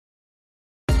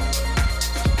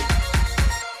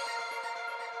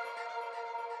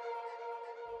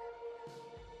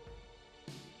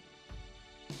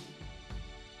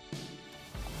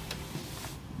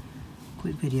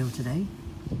video today.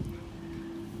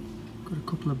 Got a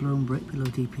couple of blown brick below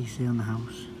DPC on the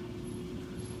house.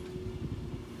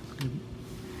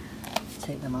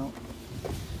 Take them out.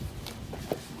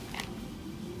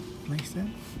 Place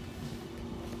them.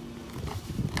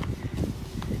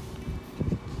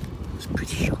 It's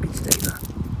pretty shocking state that.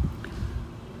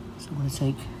 So I'm going to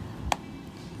take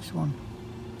this one,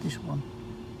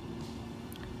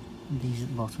 and these at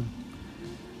the bottom.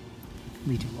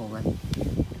 Redo all them.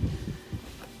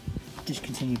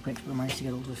 Discontinued bricks, but I managed to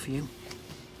get hold of a few.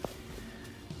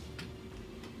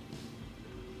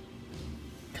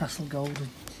 Castle Gold,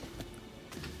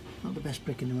 not the best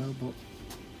brick in the world, but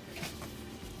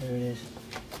there it is.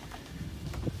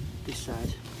 This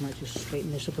side, I might just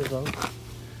straighten this up as well.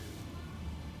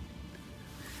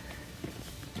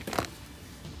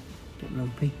 Bit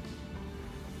ropey.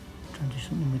 Try and do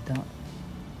something with that.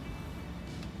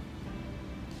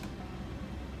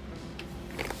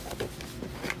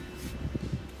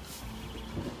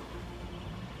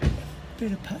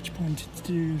 Bit of patch pointing to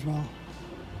do as well.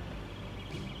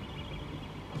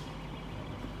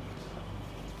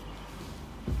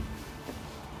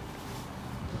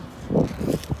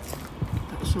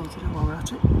 That's sorted out while we're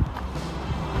at it.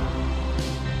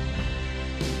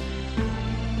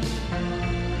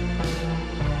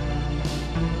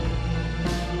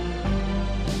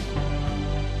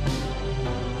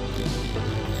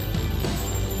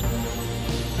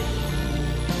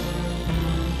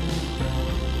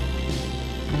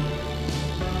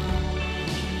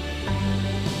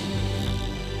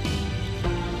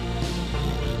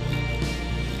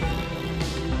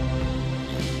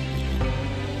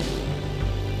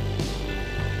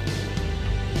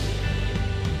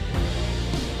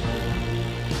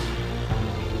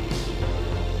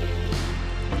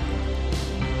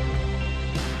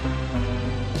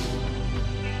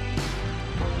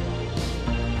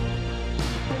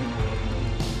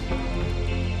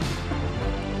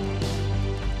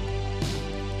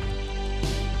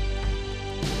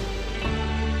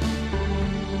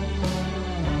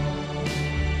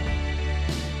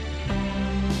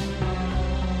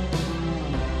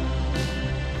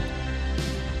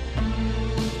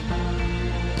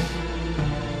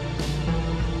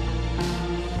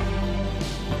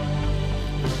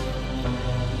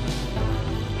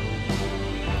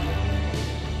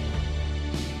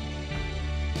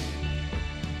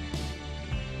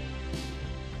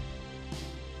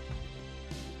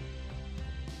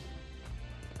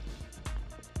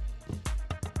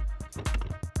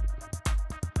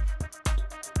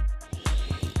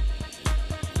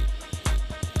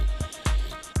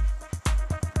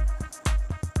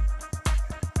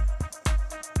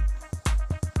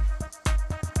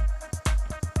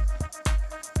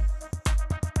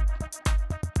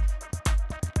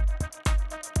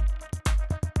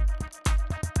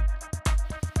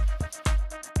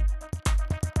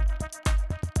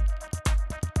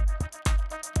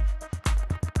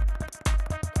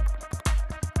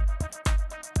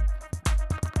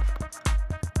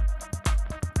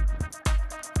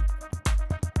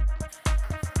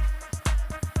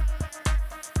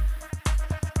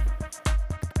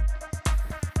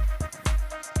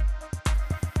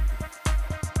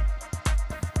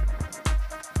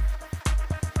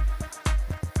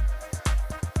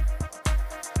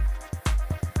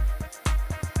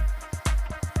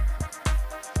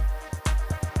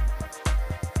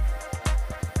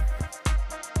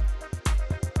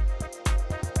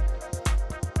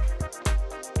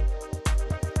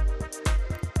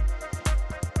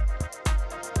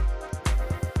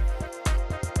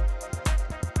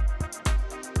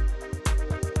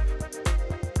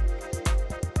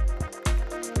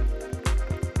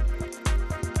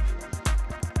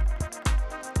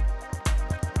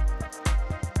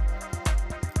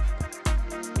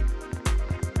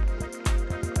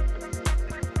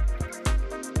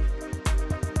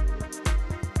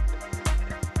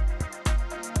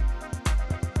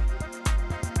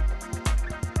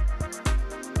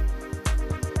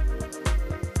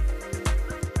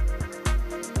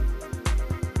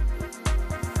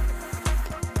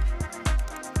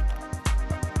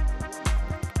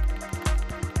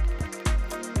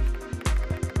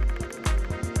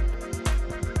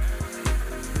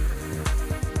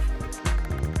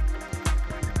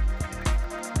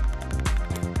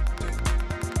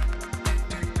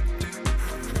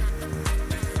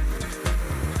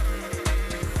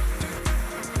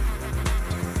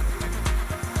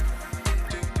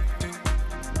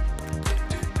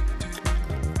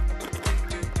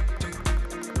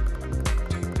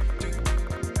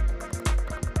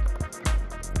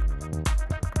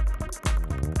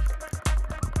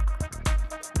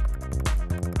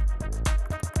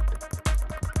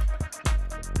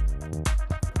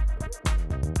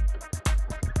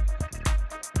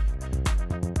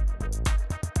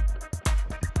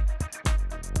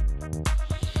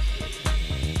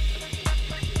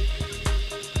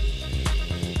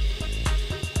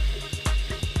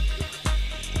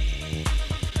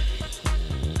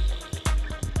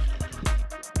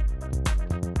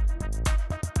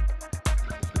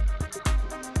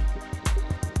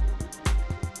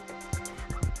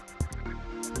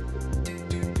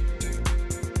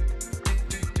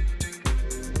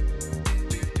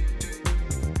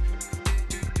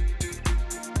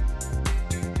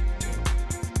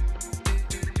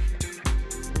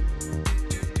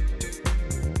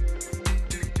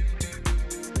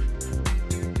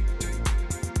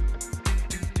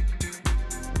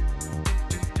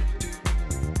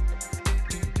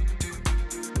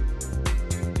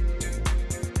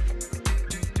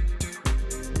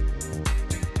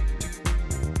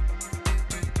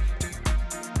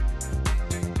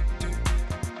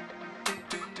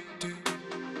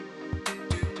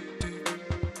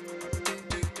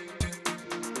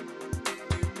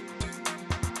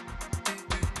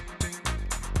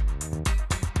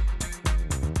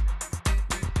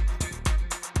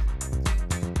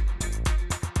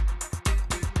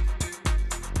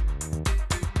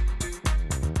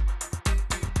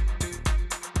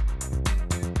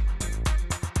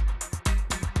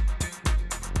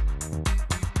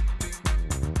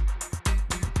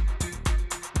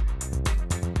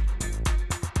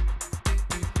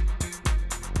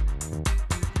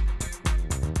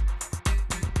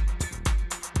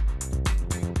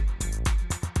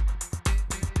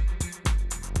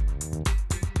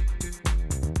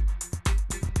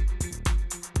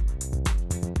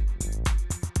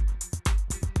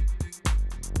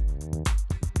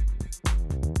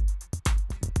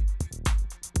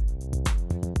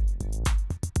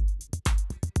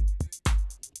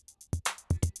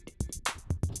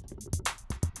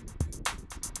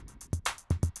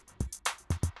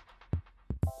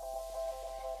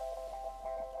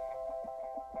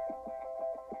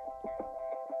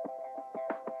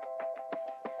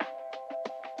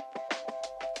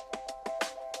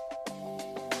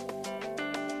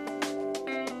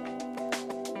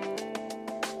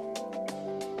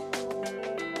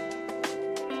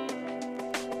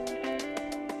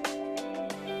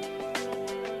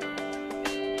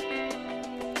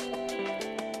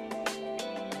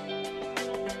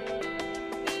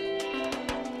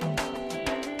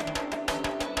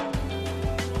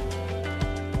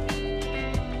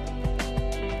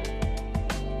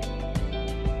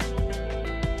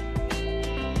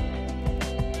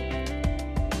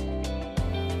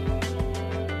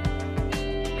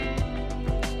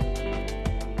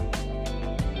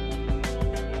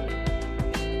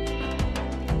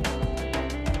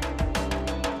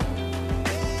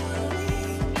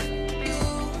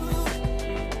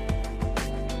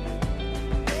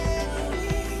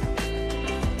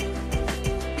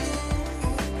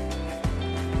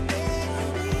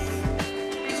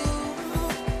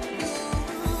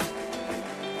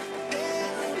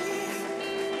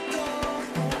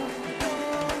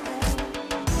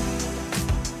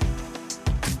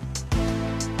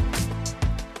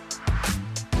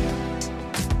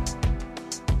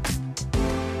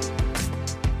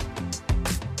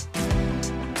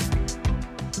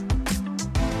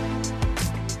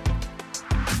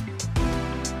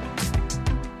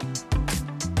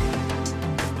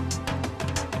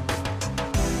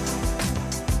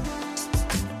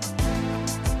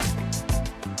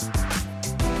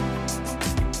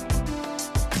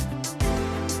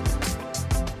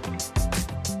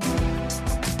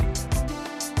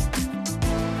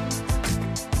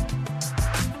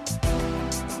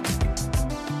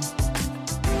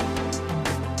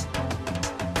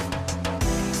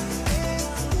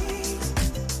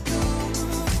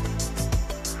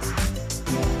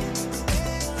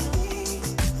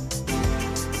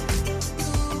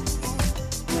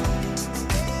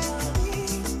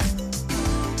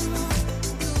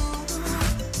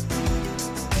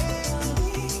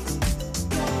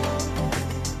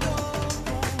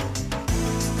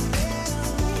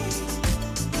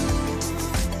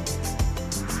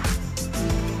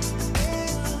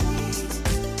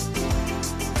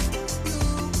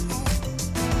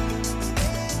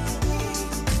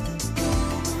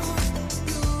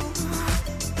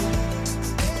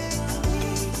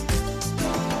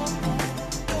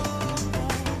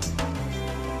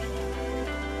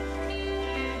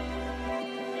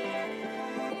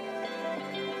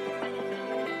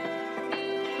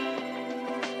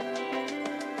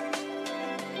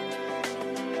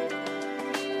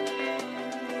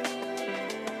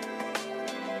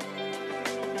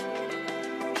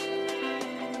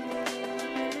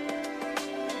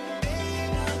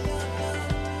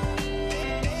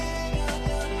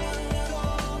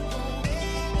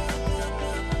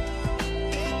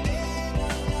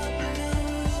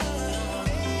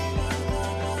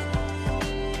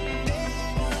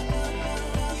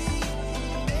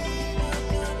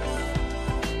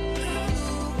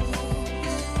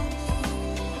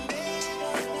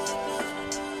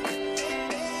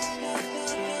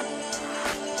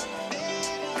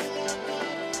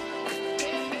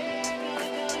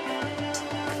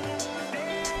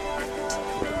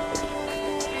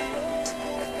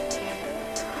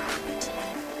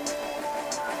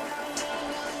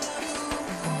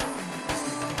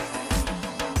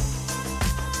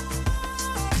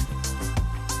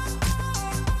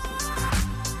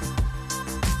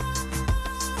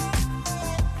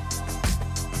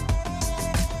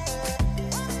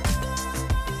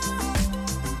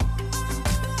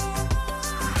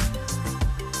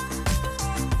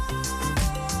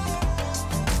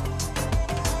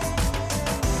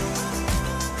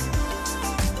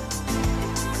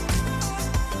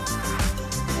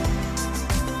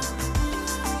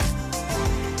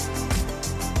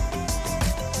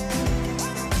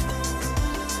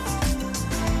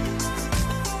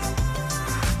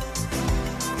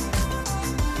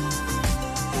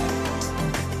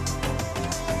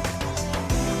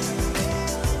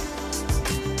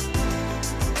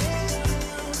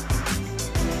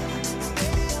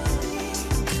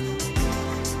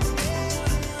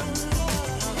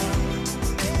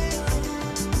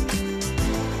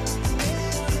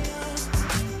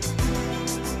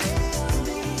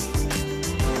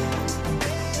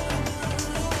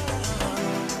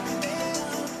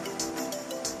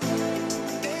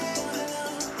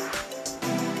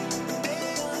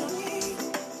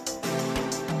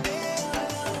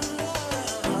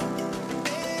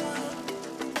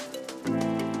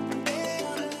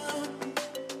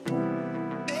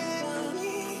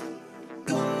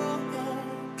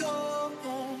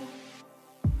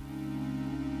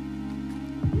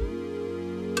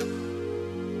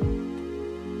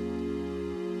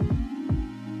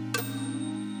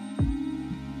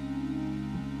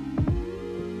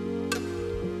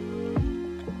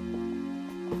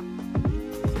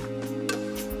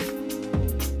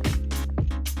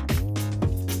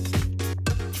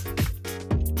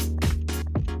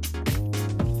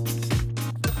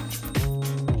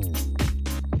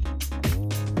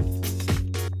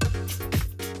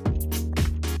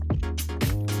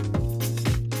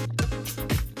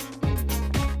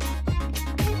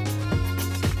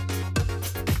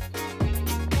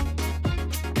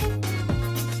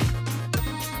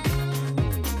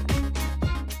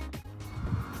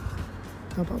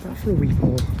 How about that for a wheat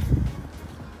ball?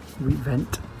 Wheat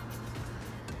vent.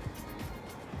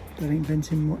 That ain't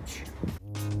venting much.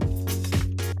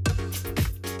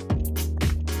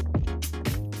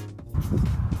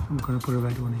 I'm going to put a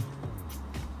red one in.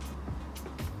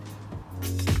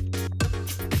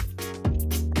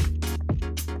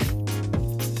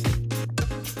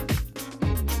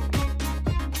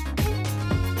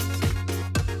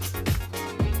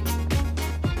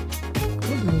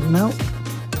 Out.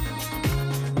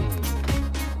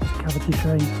 Cavity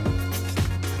tray,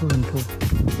 parental.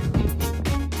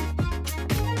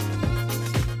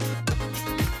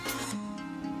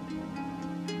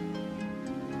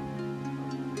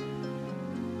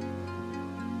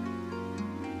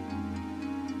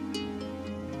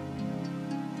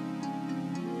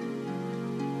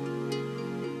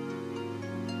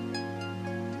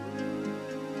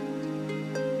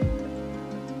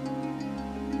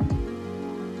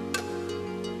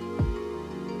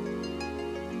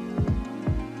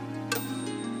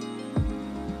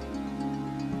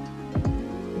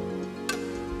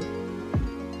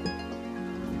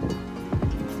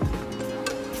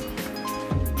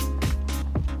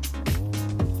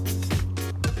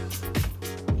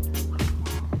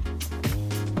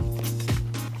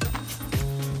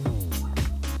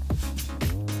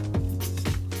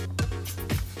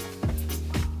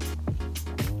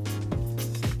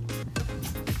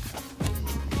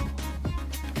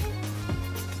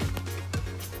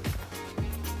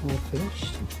 All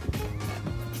finished.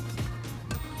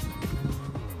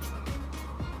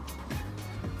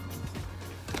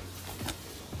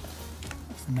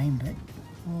 That's the main bit.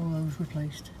 All those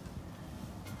replaced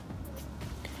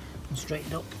and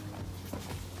straightened up.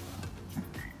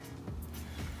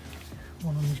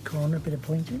 One on this corner, a bit of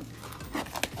pointing.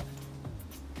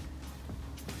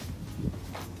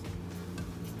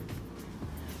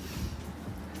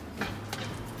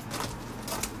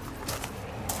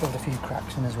 Filled a few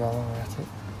cracks in as well while we're at it.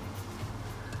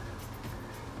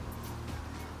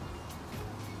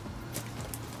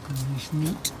 Nice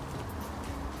neat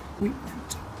wheat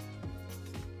vent.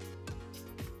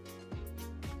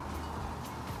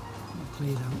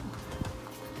 Cleared out.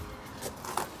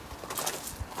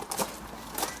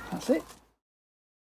 That's it.